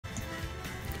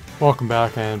Welcome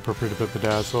back and prepare to be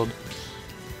bedazzled,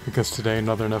 because today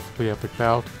another ineffably epic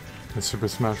bout in Super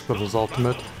Smash Bros.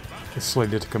 Ultimate is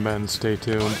slated to commence. Stay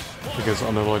tuned, because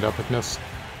unalloyed epicness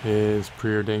is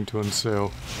preordained to ensue.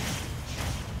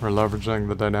 We're leveraging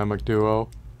the dynamic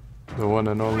duo, the one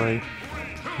and only,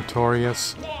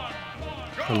 notorious,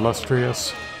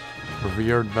 illustrious,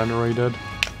 revered, venerated,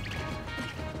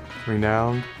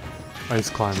 renowned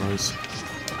Ice Climbers.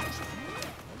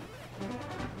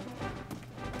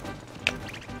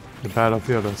 The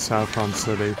battlefield of Saffron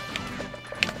City.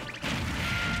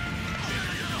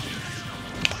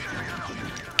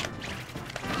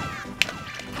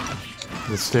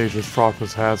 The stage is fraught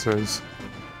with hazards.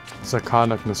 It's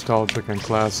iconic, nostalgic, and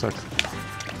classic.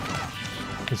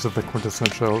 Is it the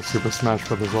quintessential Super Smash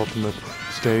Bros. Ultimate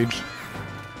stage?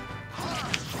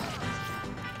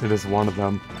 It is one of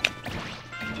them.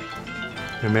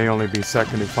 It may only be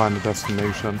second to find the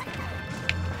destination.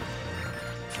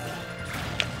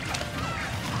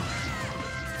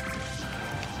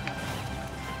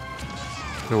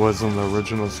 It was in the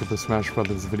original Super Smash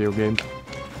Bros. Video game.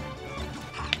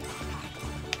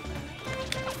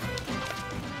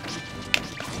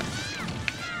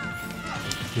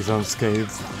 He's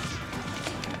unscathed.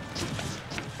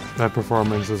 That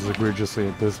performance is egregiously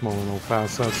abysmal in all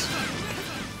facets.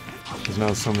 He's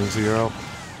now summoned Zero.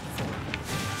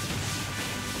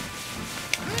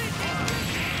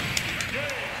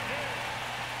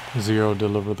 Zero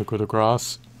delivered the coup de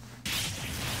grace.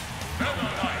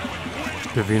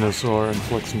 The Venusaur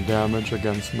inflicts some damage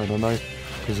against Meta Knight,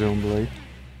 presumably.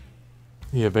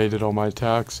 He evaded all my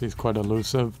attacks. He's quite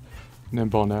elusive,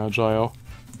 nimble and agile.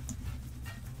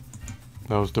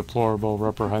 That was deplorable,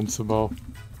 reprehensible,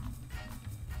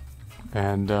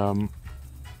 and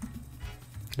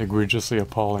egregiously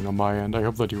appalling on my end. I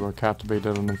hope that you are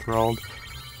captivated and enthralled.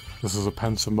 This is a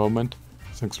pensive moment.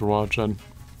 Thanks for watching.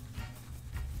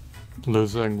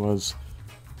 Losing was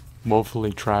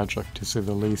woefully tragic, to say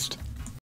the least.